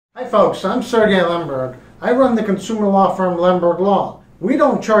folks, I'm Sergey Lemberg. I run the consumer law firm Lemberg Law. We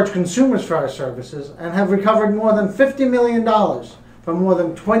don't charge consumers for our services and have recovered more than $50 million from more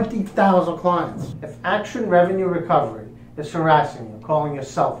than 20,000 clients. If Action Revenue Recovery is harassing you, calling your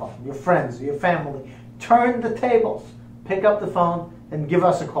cell phone, your friends, your family, turn the tables. Pick up the phone and give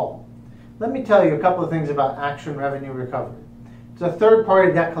us a call. Let me tell you a couple of things about Action Revenue Recovery. It's a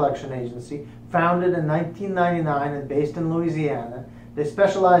third-party debt collection agency founded in 1999 and based in Louisiana. They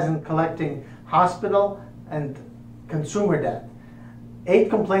specialize in collecting hospital and consumer debt. 8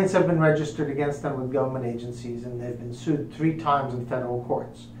 complaints have been registered against them with government agencies, and they've been sued 3 times in federal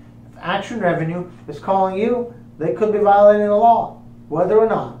courts. If Action Revenue is calling you, they could be violating the law, whether or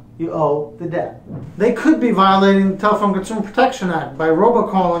not you owe the debt. They could be violating the Telephone Consumer Protection Act by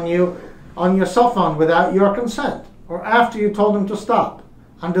robocalling you on your cell phone without your consent, or after you told them to stop.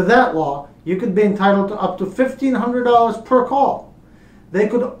 Under that law, you could be entitled to up to $1,500 per call. They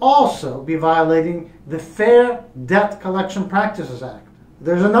could also be violating the Fair Debt Collection Practices Act.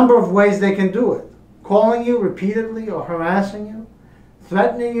 There's a number of ways they can do it. Calling you repeatedly or harassing you,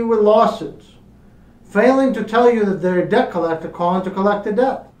 threatening you with lawsuits, failing to tell you that they're a debt collector calling to collect the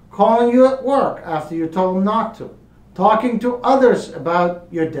debt, calling you at work after you told them not to, talking to others about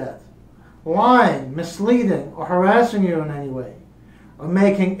your debt, lying, misleading, or harassing you in any way, or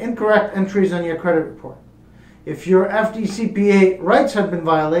making incorrect entries on your credit report. If your FDCPA rights have been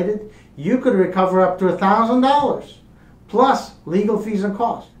violated, you could recover up to $1,000, plus legal fees and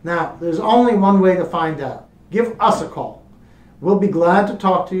costs. Now, there's only one way to find out. Give us a call. We'll be glad to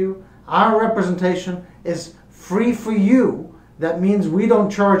talk to you. Our representation is free for you. That means we don't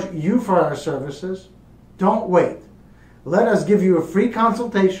charge you for our services. Don't wait. Let us give you a free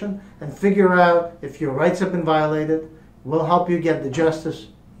consultation and figure out if your rights have been violated. We'll help you get the justice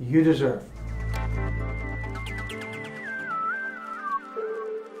you deserve.